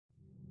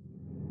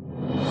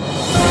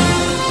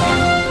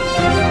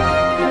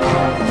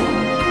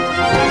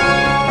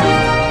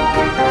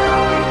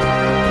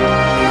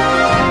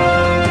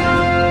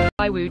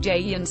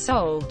Jae-yeon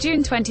SEOUL.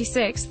 June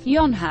 26,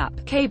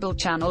 Yonhap, cable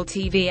channel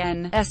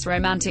TVN's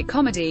romantic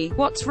comedy,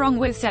 What's Wrong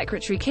with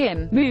Secretary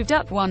Kim, moved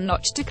up one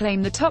notch to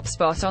claim the top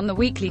spot on the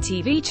weekly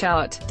TV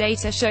chart,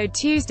 data showed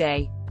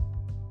Tuesday.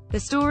 The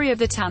story of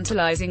the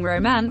tantalizing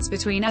romance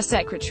between a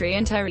secretary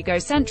and her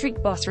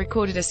egocentric boss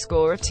recorded a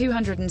score of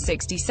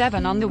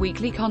 267 on the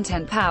Weekly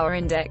Content Power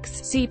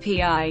Index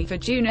 (CPI) for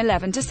June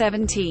 11 to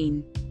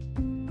 17.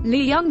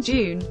 Lee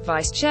Young-jun,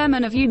 vice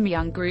chairman of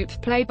Yoonmyoung Group,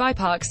 played by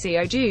Park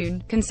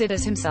Seo-joon,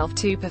 considers himself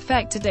too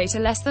perfect to date a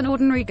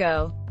less-than-ordinary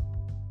girl.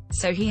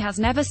 So he has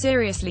never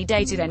seriously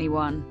dated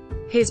anyone.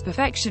 His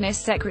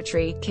perfectionist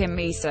secretary, Kim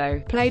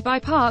Mi-so, played by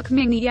Park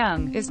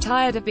Min-young, is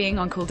tired of being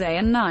on call day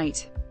and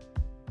night.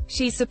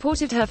 She's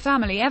supported her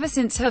family ever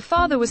since her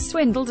father was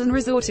swindled and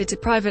resorted to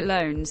private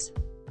loans.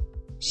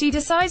 She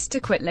decides to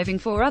quit living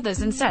for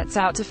others and sets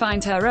out to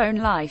find her own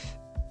life.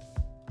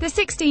 The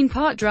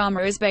 16-part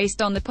drama is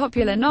based on the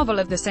popular novel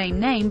of the same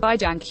name by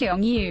Jang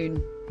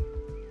Kyung-yoon.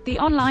 The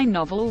online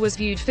novel was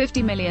viewed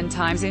 50 million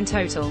times in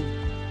total.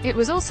 It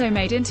was also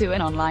made into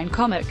an online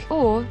comic,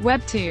 or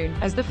webtoon,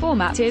 as the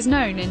format is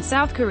known in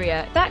South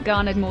Korea, that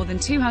garnered more than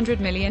 200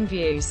 million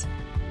views.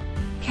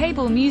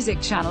 Cable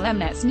music channel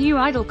Mnet's new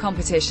idol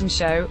competition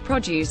show,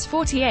 Produce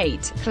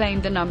 48,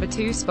 claimed the number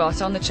 2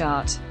 spot on the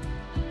chart.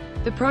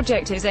 The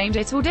project is aimed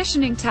at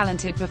auditioning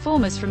talented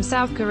performers from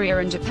South Korea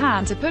and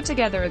Japan to put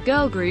together a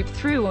girl group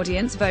through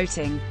audience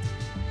voting.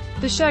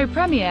 The show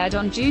premiered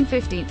on June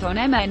 15 on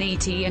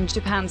MNET and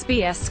Japan's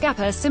BS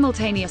Scapa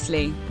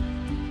simultaneously.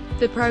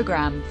 The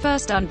program,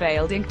 first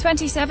unveiled in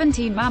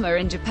 2017 Mama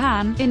in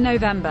Japan, in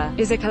November,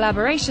 is a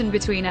collaboration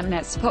between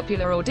Mnet's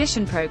popular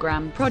audition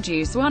program,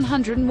 Produce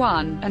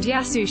 101, and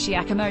Yasushi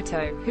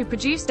Akamoto, who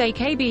produced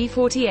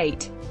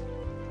AKB48.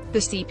 The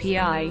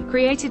CPI,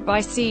 created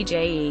by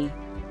CJE.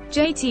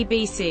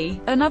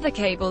 JTBC, another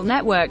cable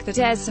network that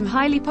airs some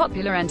highly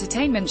popular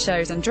entertainment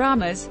shows and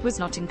dramas, was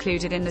not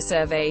included in the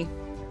survey.